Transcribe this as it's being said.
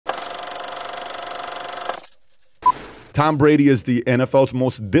Tom Brady is the NFL's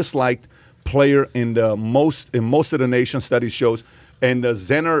most disliked player in most of the nation, studies shows. And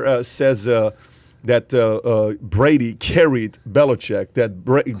Zenner says that Brady carried Belichick, that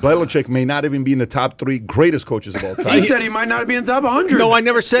Belichick may not even be in the top 3 greatest coaches of all time. He said he might not be in the top 100. No, I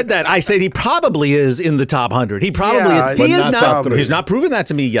never said that. I said he probably is in the top 100. He probably is. He is not. He's not proven that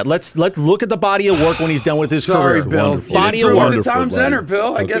to me yet. Let's look at the body of work when he's done with his career. Bill. Body of work. Tom Zenner,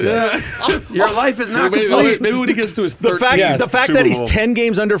 Bill. I guess your life is not complete. Maybe when he gets to his 13th the fact that he's 10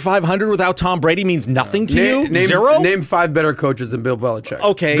 games under 500 without Tom Brady means nothing to you? Zero? Name 5 better coaches than Bill Belichick.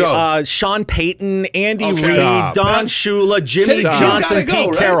 Okay, Sean Payton, Andy Reid, Don Shula, Jimmy Johnson,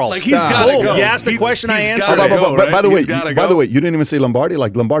 Pete Carroll. Like he's got to go. You asked the question, I answered. By the way, you didn't even say Lombardi.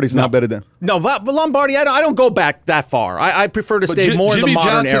 Like Lombardi's not better than. No, but Lombardi, I don't go back that far. I prefer to stay more in the modern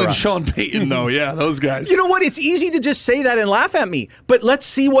Jimmy Johnson era. and Sean Payton, though, yeah, those guys. You know what? It's easy to just say that and laugh at me, but let's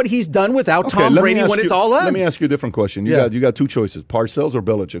see what he's done without Tom Brady when it's all up. Let me ask you a different question. You got 2 choices: Parcells or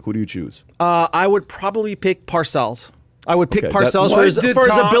Belichick. Who do you choose? I would probably pick Parcells. I would pick Parcells for his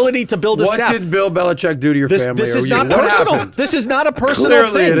ability to build a staff. What did Bill Belichick do to your family? This is not personal. This is not a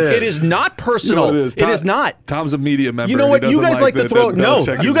personal thing. It is not personal. You know it is not. Tom's a media member. You know what? You guys like to throw. No,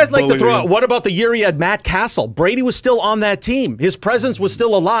 you guys like to throw out. What about the year he had Matt Castle? Brady was still on that team. His presence was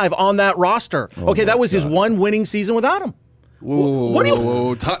still alive on that roster. Okay, that was his one winning season without him. What do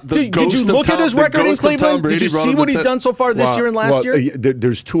you? Did you look at his record in Cleveland? Did you see what he's done so far this year and last year?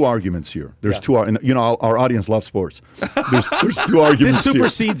 There's 2 arguments here. There's 2. You know, our audience loves sports. There's 2 arguments. This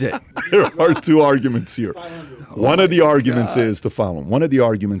supersedes it. There are 2 arguments here. One of the arguments is the following. One of the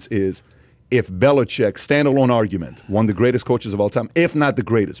arguments is if Belichick, standalone argument, one of the greatest coaches of all time, if not the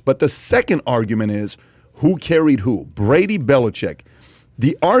greatest. But the second argument is who carried who? Brady, Belichick.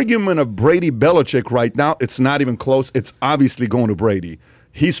 The argument of Brady-Belichick right now, it's not even close. It's obviously going to Brady.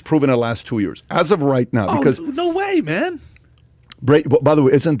 He's proven it the last 2 years. As of right now. Because no way, man. Brady, by the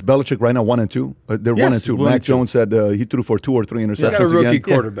way, isn't Belichick right now 1 and 2? They're 1 and 2. Mac Jones said he threw for 2 or 3 interceptions. He got a rookie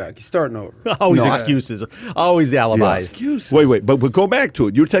quarterback. He's starting over. Always excuses. Always the alibis. Excuses. Wait, but go back to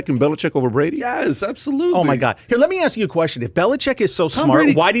it. You're taking Belichick over Brady? Yes, absolutely. Oh my God! Here, let me ask you a question. If Belichick is so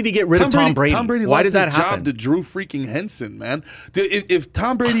smart, why did he get rid of Tom Brady? Tom Brady why lost did that his happen? job to Drew freaking Henson, man. If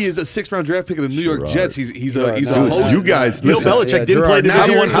Tom Brady is a 6th-round draft pick of the New York Jets, he's a host. You guys, Bill listen. Belichick didn't play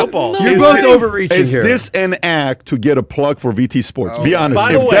Division I football. You're both overreaching here. Is this an act to get a plug for VT Sports? Be honest.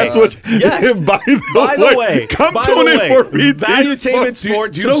 By the way, by the way, come tune in for Valuetainment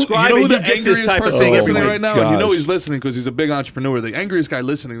Sports. You know who the get this angriest type of person thing listening every right now? gosh. And you know he's listening because he's a big entrepreneur. The angriest guy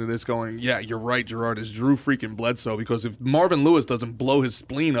listening to this going, yeah, you're right, Gerard, is Drew freaking Bledsoe. Because if Marvin Lewis doesn't blow his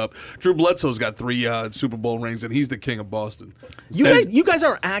spleen up, Drew Bledsoe's got 3 Super Bowl rings, and he's the king of Boston. You guys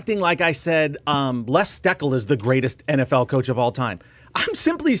are acting like I said Les Steckel is the greatest NFL coach of all time. I'm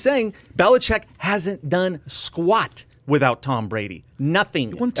simply saying Belichick hasn't done squat without Tom Brady.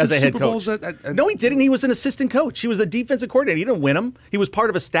 Nothing as a head coach. No, he didn't. He was an assistant coach. He was the defensive coordinator. He didn't win them. He was part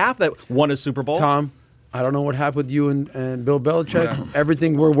of a staff that won a Super Bowl. Tom, I don't know what happened with you and Bill Belichick. Yeah.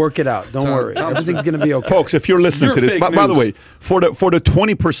 Everything, we'll work it out. Don't worry. Everything's going to be okay. Folks, if you're listening to this, by the way, for the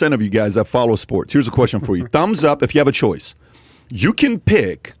 20% of you guys that follow sports, here's a question for you. Thumbs up if you have a choice. You can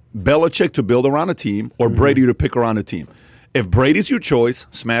pick Belichick to build around a team or Brady to pick around a team. If Brady's your choice,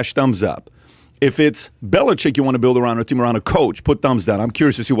 smash thumbs up. If it's Belichick you want to build around a team, around a coach, put thumbs down. I'm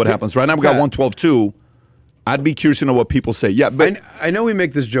curious to see what happens. Right now we got 112-2. I'd be curious to know what people say. Yeah, but I know we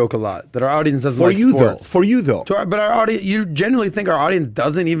make this joke a lot that our audience doesn't like sports. For you though. But our audience, you genuinely think our audience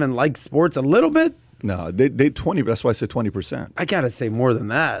doesn't even like sports a little bit? No, they 20. That's why I said 20%. I gotta say more than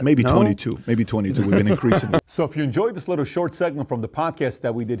that. Maybe 22. Maybe 22. We've been increasing. So if you enjoyed this little short segment from the podcast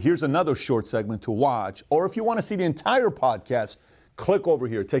that we did, here's another short segment to watch. Or if you want to see the entire podcast, click over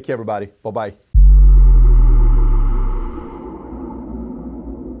here. Take care, everybody. Bye-bye.